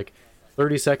thought, like,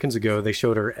 30 seconds ago, they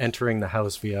showed her entering the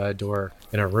house via a door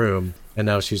in a room, and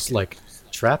now she's, like,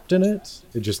 trapped in it.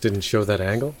 It just didn't show that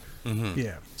angle. Mm-hmm.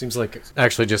 Yeah. Seems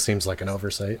like an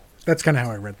oversight. That's kind of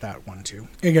how I read that one, too.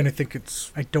 Again, I think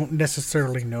I don't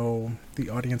necessarily know the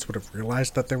audience would have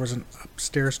realized that there was an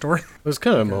upstairs door. It was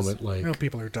kind of a moment like... You know,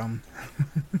 people are dumb.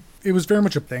 It was very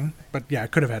much a thing, but yeah,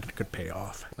 it could have had a good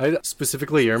payoff. I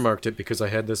specifically earmarked it because I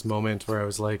had this moment where I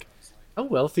was like, how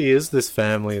wealthy is this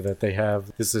family that they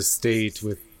have this estate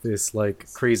with this,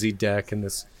 like, crazy deck and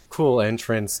this cool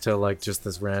entrance to, like, just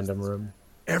this random room?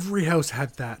 Every house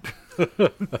had that.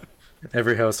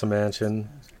 Every house a mansion.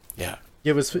 Yeah.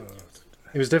 Yeah, it was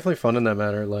definitely fun in that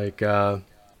matter, like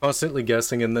constantly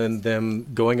guessing and then them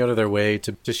going out of their way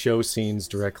to show scenes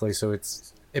directly, so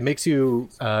it makes you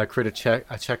create a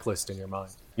checklist in your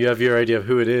mind. You have your idea of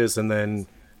who it is, and then,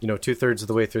 you know, 2/3 of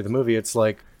the way through the movie, it's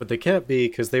like, but they can't be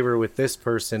because they were with this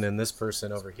person and this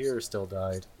person over here still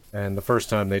died. And the first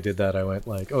time they did that, I went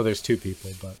like, oh, there's 2 people.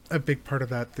 But a big part of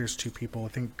that, there's 2 people. I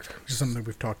think this is something that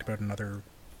we've talked about in other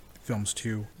films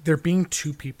too. There being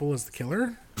 2 people as the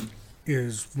killer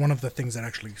is one of the things that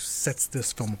actually sets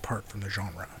this film apart from the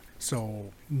genre.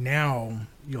 So now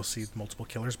you'll see multiple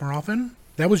killers more often.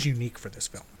 That was unique for this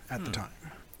film at the time.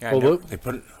 Yeah, Well, they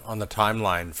put it on the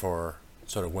timeline for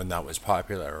sort of when that was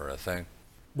popular or a thing.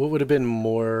 what would have been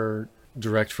more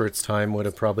direct for its time would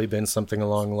have probably been something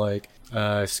along like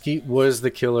Skeet was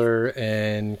the killer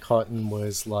and Cotton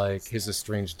was like his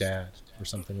estranged dad or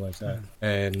something like that.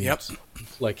 And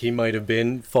like he might have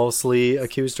been falsely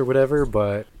accused or whatever,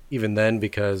 but even then,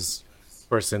 because of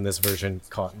course in this version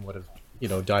Cotton would have, you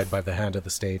know, died by the hand of the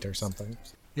state or something.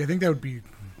 Yeah, I think that would be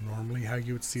normally how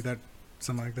you would see that,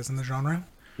 something like this in the genre.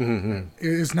 Mm-hmm.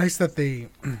 It's nice that they,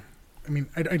 I mean,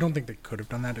 I don't think they could have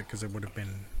done that because it would have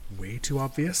been way too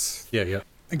obvious. Yeah.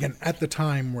 Again, at the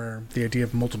time where the idea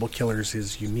of multiple killers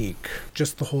is unique,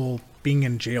 just the whole being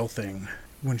in jail thing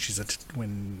when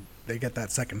when they get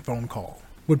that second phone call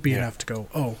would be enough to go,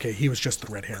 oh, okay, he was just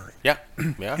the red herring. Yeah.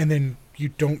 And then you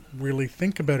don't really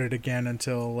think about it again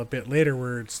until a bit later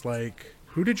where it's like,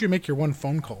 who did you make your one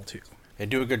phone call to? They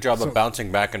do a good job of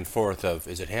bouncing back and forth of,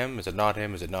 is it him, is it not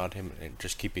him, is it not him, and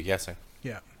just keep you guessing.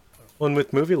 Yeah. Well, and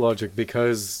with movie logic,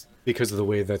 because of the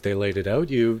way that they laid it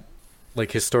out, you,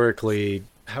 like, historically,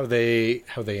 how they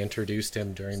introduced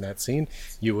him during that scene,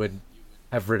 you would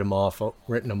have written him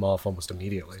off almost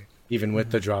immediately. Even with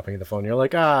the dropping of the phone, you're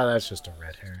like, that's just a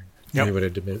red herring. Yep. And he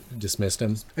would have dismissed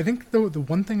him. I think, though, the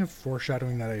one thing of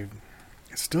foreshadowing that I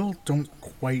still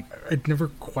I'd never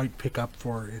quite pick up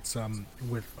for, it's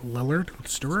with Lillard, with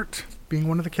Stewart, being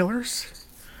one of the killers.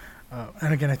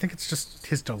 And again, I think it's just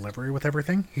his delivery with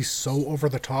everything. He's so over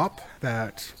the top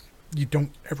that you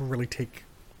don't ever really take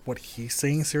what he's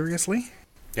saying seriously.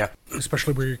 Yeah.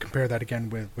 Especially where you compare that again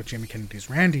with Jamie Kennedy's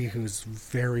Randy, who's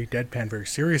very deadpan, very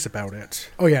serious about it.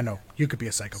 Oh yeah, no, you could be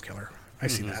a psycho killer. I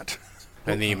see that.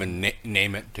 And they even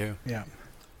name it too. Yeah.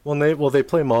 Well, they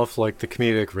play him off like the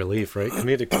comedic relief, right?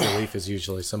 Comedic relief is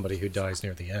usually somebody who dies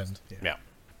near the end. Yeah.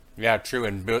 Yeah, true.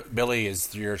 And Billy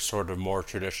is your sort of more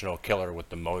traditional killer with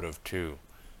the motive too,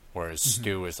 whereas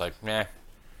Stu is like, meh.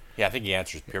 Yeah, I think he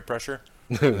answers peer pressure.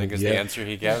 I think is the answer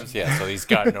he gives. Yeah, so he's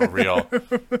got no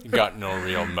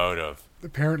real motive.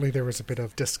 Apparently, there was a bit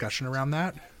of discussion around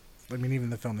that. I mean, even in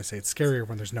the film, they say it's scarier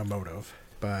when there's no motive.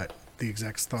 But the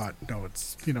execs thought, no,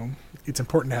 it's it's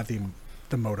important to have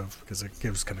the motive because it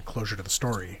gives kind of closure to the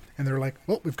story. And they're like,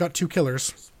 well, we've got two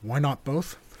killers. Why not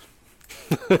both?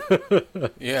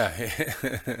 Yeah.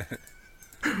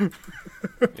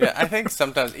 Yeah, I think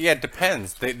sometimes, it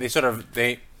depends.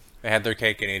 They had their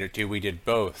cake and ate it too. We did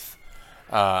both.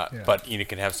 But you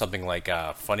can have something like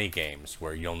Funny Games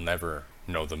where you'll never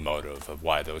know the motive of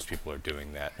why those people are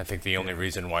doing that. I think the only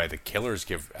reason why the killers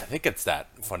I think it's that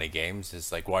Funny Games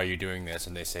is like, why are you doing this?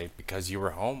 And they say, because you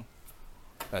were home.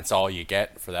 That's all you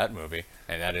get for that movie.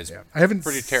 And that is I haven't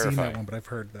pretty seen terrifying. that one, but I've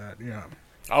heard that, yeah.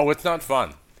 Oh, it's not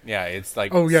fun. Yeah, it's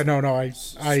like... Oh, yeah, no, I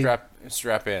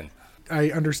strap in.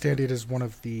 I understand it is one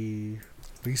of the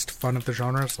least fun of the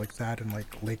genres, like that and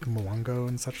like Lake Mwongo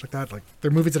and such like that. Like,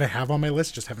 they're movies that I have on my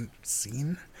list, just haven't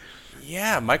seen.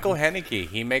 Yeah, Michael Haneke,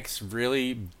 he makes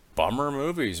really bummer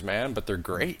movies, man, but they're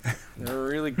great. They're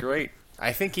really great.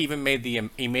 I think he even made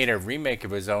a remake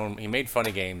of his own. He made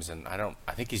Funny Games, and I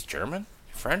think he's German?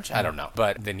 French? I don't know.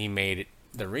 But then he made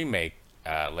the remake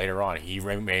later on. He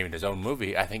remade his own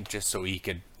movie, I think just so he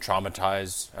could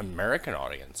traumatize American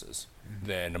audiences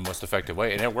in the most effective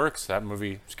way. And it works. That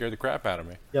movie scared the crap out of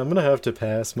me. Yeah, I'm going to have to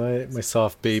pass. My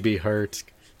soft baby heart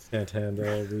can't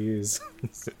handle these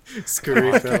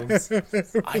scary films.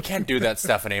 I can't do that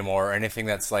stuff anymore, or anything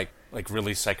that's like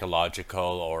really psychological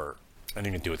or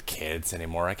anything to do with kids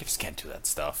anymore. I just can't do that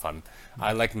stuff.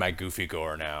 I like my goofy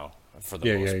gore now. For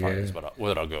the most part, is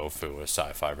what I'll go for with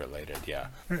sci-fi related. Yeah,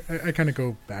 I kind of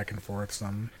go back and forth.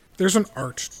 There's an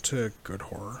art to good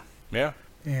horror. Yeah,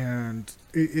 and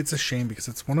it's a shame because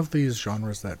it's one of these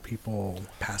genres that people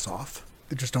pass off.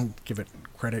 They just don't give it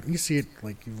credit. And you see it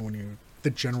like even when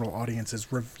the general audience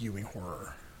is reviewing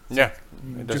horror. Yeah,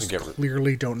 it doesn't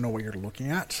clearly don't know what you're looking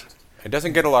at. It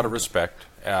doesn't get a lot of respect.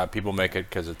 People make it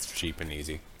because it's cheap and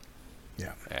easy.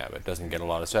 Yeah, but it doesn't get a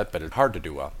lot of set, but it's hard to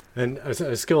do well. And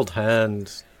a skilled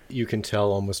hand, you can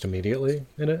tell almost immediately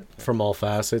in it from all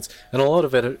facets. And a lot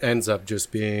of it ends up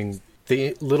just being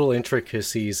the little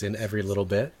intricacies in every little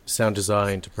bit, sound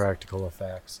design to practical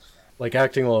effects. Like,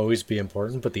 acting will always be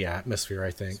important, but the atmosphere,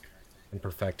 I think, and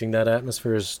perfecting that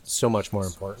atmosphere is so much more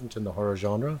important in the horror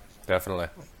genre. Definitely.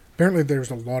 Apparently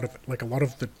there's a lot of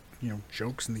the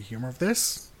jokes and the humor of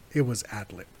this, it was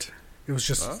ad-libbed. It was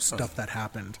just stuff that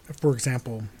happened. For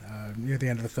example, near the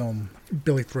end of the film,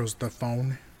 Billy throws the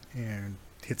phone and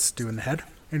hits Stu in the head.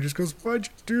 And just goes, why'd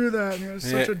you do that? And you're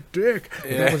such a dick.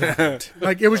 That was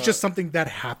like, it was just something that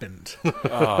happened.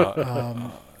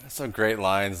 Some great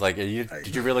lines. Like,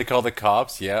 did you really call the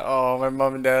cops? Yeah. Oh, my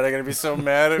mom and dad are going to be so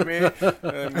mad at me.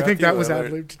 I think that was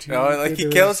ad-libbed too. No, like, he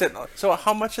kills it. So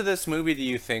how much of this movie do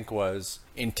you think was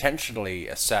intentionally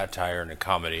a satire and a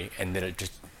comedy, and then it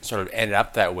just sort of ended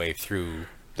up that way through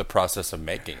the process of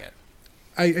making it?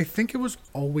 I think it was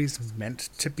always meant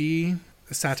to be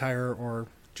a satire, or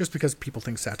just because people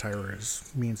think satire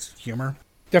means humor.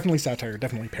 Definitely satire,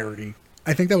 definitely parody.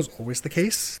 I think that was always the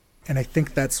case, and I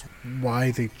think that's why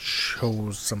they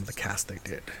chose some of the cast they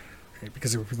did. Right?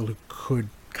 Because there were people who could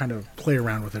kind of play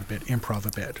around with it a bit, improv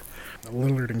a bit.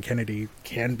 Lillard and Kennedy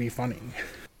can be funny.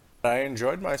 I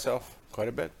enjoyed myself quite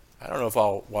a bit. I don't know if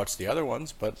I'll watch the other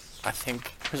ones, but I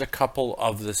think there's a couple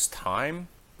of this time.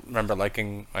 I remember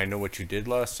liking I Know What You Did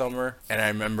Last Summer, and I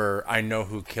remember I Know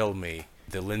Who Killed Me.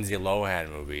 The Lindsay Lohan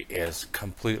movie is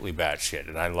completely batshit,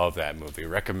 and I love that movie.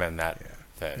 Recommend that.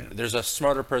 Yeah. There's a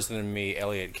smarter person than me,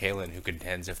 Elliot Kalin, who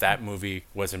contends if that movie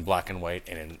was in black and white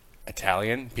and in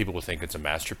Italian, people would think it's a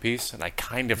masterpiece, and I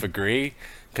kind of agree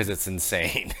because it's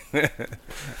insane.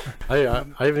 I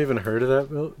haven't even heard of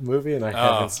that movie, and I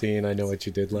haven't seen I Know What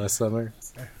You Did Last Summer.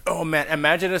 Oh man,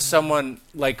 imagine if someone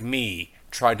like me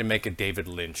tried to make a David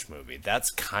Lynch movie.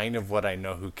 That's kind of what I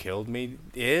Know Who Killed Me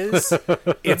is.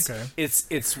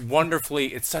 It's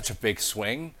wonderfully. It's such a big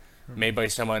swing made by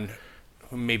someone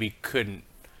who maybe couldn't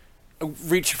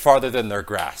reach farther than their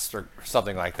grasp or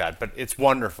something like that. But it's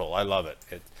wonderful. I love it.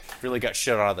 It really got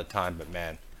shit out of the time, but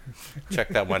man, check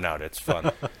that one out. It's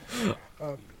fun.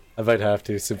 I might have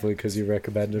to, simply because you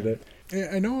recommended it.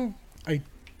 I know I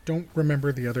don't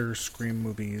remember the other Scream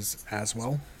movies as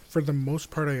well. For the most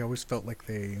part, I always felt like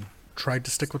they tried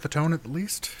to stick with the tone at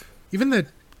least. Even the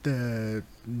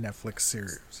Netflix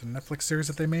series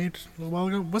that they made a little while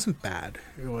ago wasn't bad.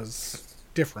 It was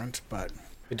different, but...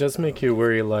 It does make you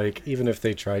worry, like, even if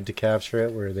they tried to capture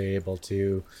it, were they able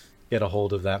to get a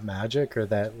hold of that magic or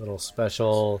that little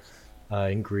special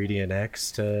ingredient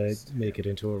X to make it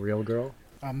into a real girl.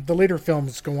 The later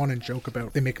films go on and joke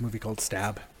about, they make a movie called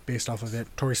Stab based off of it.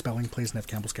 Tori Spelling plays Neve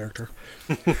Campbell's character.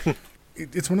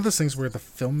 It's one of those things where the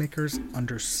filmmakers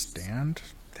understand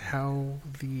how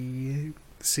the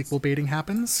sequel baiting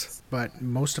happens, but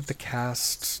most of the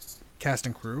cast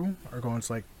and crew are going, it's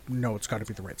like, no, it's got to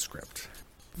be the right script.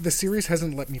 The series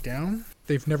hasn't let me down.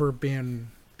 They've never been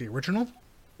the original.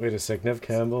 Wait a sec, Neve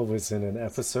Campbell was in an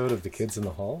episode of The Kids in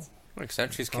the Hall? Makes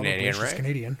sense. She's Probably Canadian, she's right?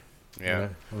 Canadian. Yeah.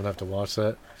 I'm gonna have to watch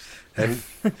that, and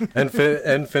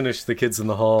and finish the Kids in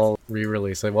the Hall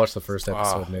re-release. I watched the first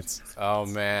episode, and it's Oh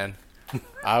man,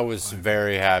 I was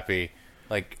very happy.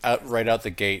 Like right out the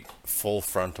gate, full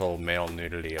frontal male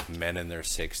nudity of men in their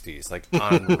 60s, like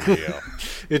unreal.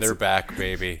 They're back,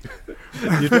 baby.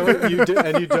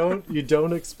 you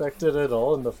don't expect it at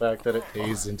all, and the fact that it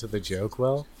pays into the joke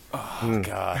well. Oh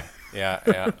God,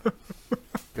 yeah,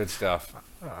 good stuff.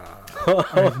 I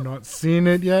have not seen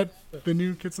it yet, the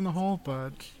new Kids in the Hall,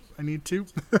 but I need to.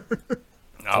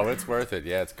 Oh, it's worth it.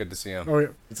 Yeah, it's good to see him. Oh yeah,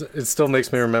 It still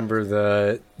makes me remember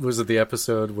the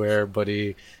episode where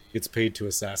Buddy gets paid to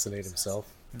assassinate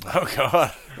himself. Oh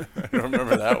God, I don't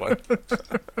remember that one.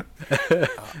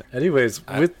 Anyways,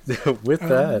 with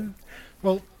that,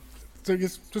 well, so I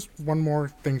guess just one more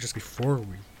thing just before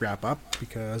we wrap up,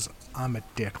 because I'm a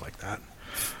dick like that.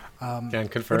 can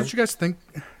confirm. What did you guys think?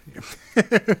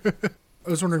 I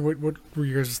was wondering what were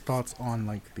your guys' thoughts on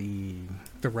like the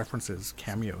references,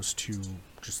 cameos to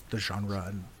just the genre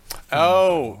and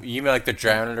Oh, you mean like the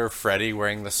janitor Freddy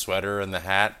wearing the sweater and the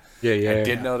hat? Yeah. I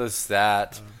did notice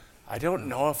that. I don't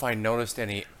know if I noticed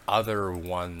any other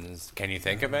ones. Can you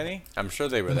think of any? I'm sure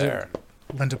they were there.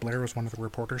 Linda Blair was one of the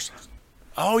reporters.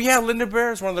 Oh yeah, Linda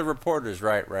Blair is one of the reporters.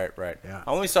 Right. Yeah.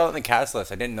 I only saw it in the cast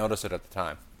list. I didn't notice it at the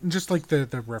time. And just like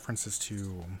the references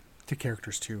to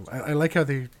characters too. I like how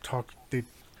they talk. It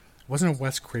wasn't a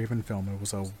Wes Craven film. It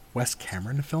was a Wes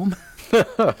Cameron film.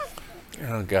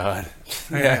 Oh God.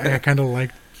 I kind of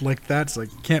like that. It's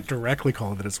like you can't directly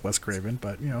call it it's Wes Craven,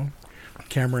 but you know,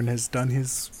 Cameron has done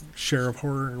his share of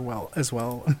horror as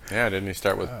well. Yeah, didn't he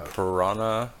start with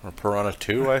Piranha or Piranha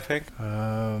 2, I think?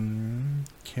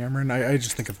 Cameron, I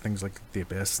just think of things like The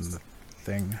Abyss and The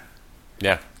Thing.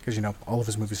 Yeah. Because, you know, all of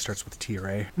his movies starts with T or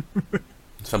A.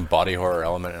 Some body horror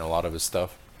element in a lot of his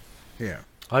stuff. Yeah.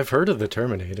 I've heard of the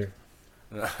Terminator.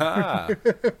 By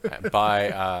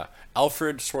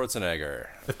Alfred Schwarzenegger,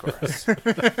 of course.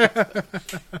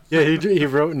 Yeah, he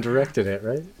wrote and directed it,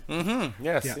 right? Mm-hmm.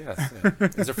 Yes, Yeah. yes.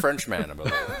 He's a Frenchman, I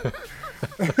believe.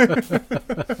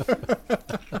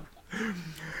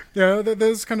 Yeah,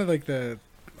 those kind of like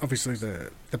obviously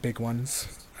the big ones.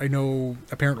 I know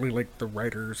apparently like the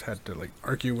writers had to like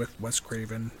argue with Wes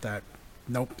Craven that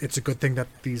nope, it's a good thing that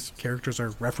these characters are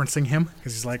referencing him,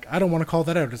 because he's like, I don't want to call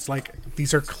that out. It's like,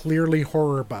 these are clearly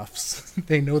horror buffs.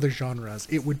 They know the genres.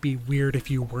 It would be weird if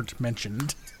you weren't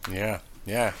mentioned. Yeah.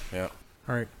 All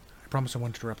right, I promise I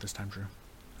won't interrupt this time, Drew.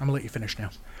 I'm gonna let you finish now.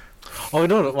 Oh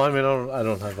no! Well, I mean, I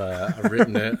don't have a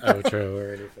written outro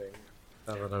or anything.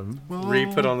 Now that I'm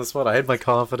re-put on the spot, I had my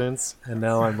confidence, and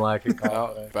now I'm lacking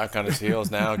confidence. Back on his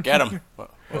heels now. Get him. Well,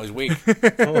 he's weak.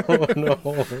 Oh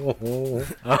no!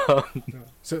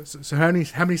 So how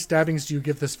many stabbings do you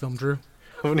give this film, Drew?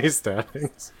 How many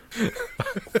stabbings?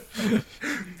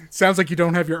 Sounds like you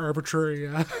don't have your arbitrary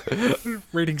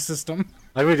rating system.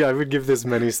 I would give this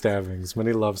many stabbings,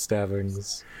 many love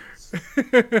stabbings.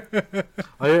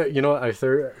 I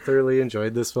thoroughly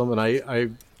enjoyed this film, and I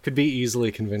could be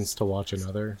easily convinced to watch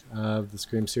another of the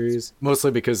Scream series. Mostly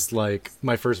because, like,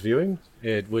 my first viewing,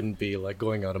 it wouldn't be like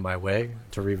going out of my way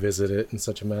to revisit it in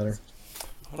such a manner.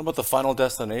 What about the Final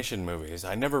Destination movies?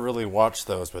 I never really watched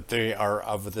those, but they are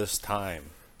of this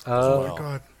time. Oh my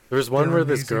god. There's one They're where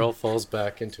this amazing. girl falls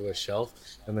back into a shelf,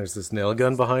 and there's this nail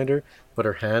gun behind her, but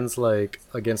her hand's like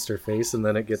against her face, and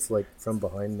then it gets like from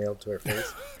behind nailed to her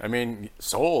face. I mean,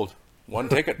 sold. One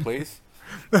ticket, please.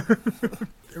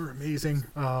 They're amazing.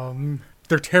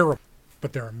 They're terrible,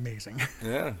 but they're amazing.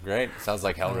 Yeah, great. Sounds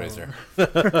like Hellraiser.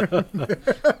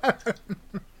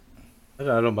 I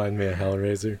don't mind me a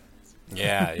Hellraiser.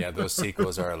 Yeah, those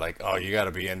sequels are like, oh, you got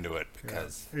to be into it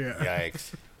because, Yeah.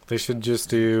 yikes. They should just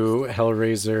do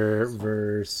Hellraiser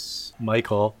versus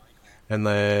Michael, and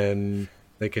then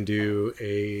they can do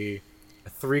a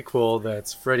threequel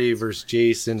that's Freddy versus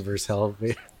Jason versus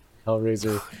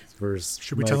Hellraiser versus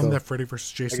Should we Michael. tell them that Freddy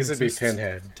vs. Jason I guess it'd be exists?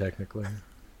 Pinhead, technically,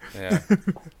 Yeah.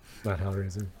 not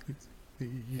Hellraiser.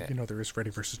 You know there is Freddy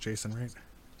vs. Jason, right?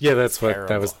 Yeah, that's what that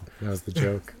Terrible. was the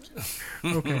joke.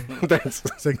 Okay. That's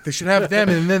It's like they should have them,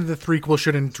 and then the threequel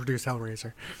should introduce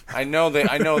Hellraiser. I know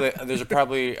that there's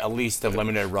probably at least a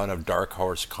limited run of Dark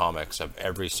Horse comics of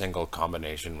every single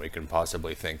combination we can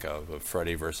possibly think of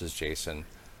Freddy versus Jason,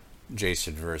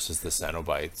 Jason versus the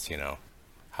Cenobites,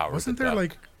 Howard Wasn't the there Duck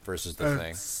like versus the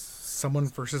Thing. someone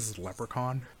versus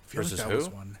Leprechaun? I feel Versus like that who? was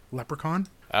one. Leprechaun?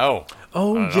 Oh,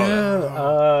 oh I don't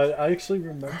know yeah, I actually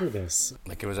remember this.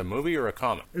 like it was a movie or a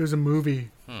comic. It was a movie.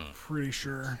 Pretty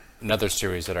sure. Another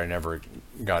series that I never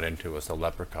got into was the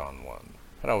Leprechaun one.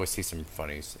 I'd always see some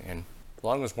funnies, and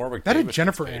along with Warwick That had Davis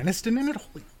Jennifer gets paid. Aniston in it?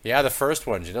 Holy Yeah, the first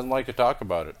one. She doesn't like to talk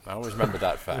about it. I always remember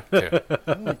that fact too.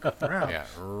 crap. Yeah,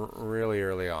 really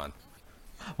early on.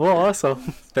 Well, awesome.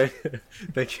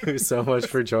 Thank you so much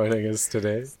for joining us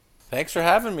today. Thanks for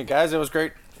having me, guys. It was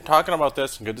great talking about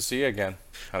this. Good to see you again.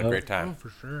 Had a great Oh, time. for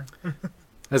sure.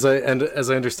 As I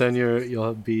understand,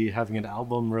 you'll be having an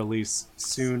album release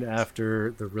soon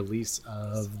after the release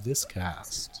of this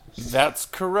cast. That's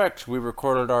correct. We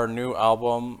recorded our new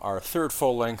album, our third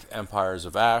full-length, Empires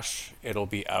of Ash. It'll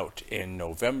be out in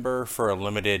November for a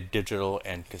limited digital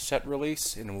and cassette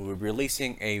release, and we'll be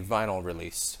releasing a vinyl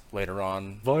release later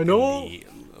on. Vinyl?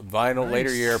 In the vinyl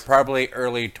later year, probably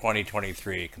early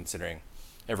 2023, considering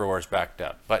everywhere's backed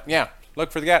up. But yeah,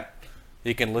 look for that.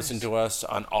 You can listen to us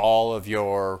on all of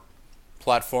your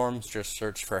platforms. Just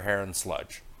search for Hair and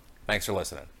Sludge. Thanks for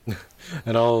listening.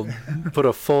 And I'll put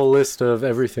a full list of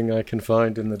everything I can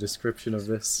find in the description of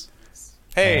this.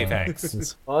 Hey, thanks.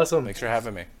 It's awesome. Thanks for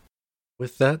having me.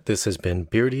 With that, this has been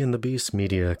Beardy and the Beast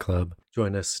Media Club.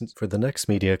 Join us for the next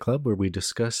Media Club where we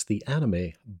discuss the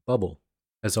anime Bubble.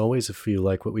 As always, if you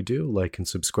like what we do, like and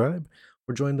subscribe,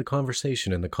 or join the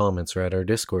conversation in the comments or at our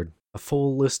Discord. A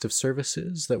full list of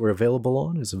services that we're available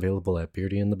on is available at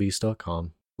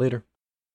beardyandthebeast.com. Later.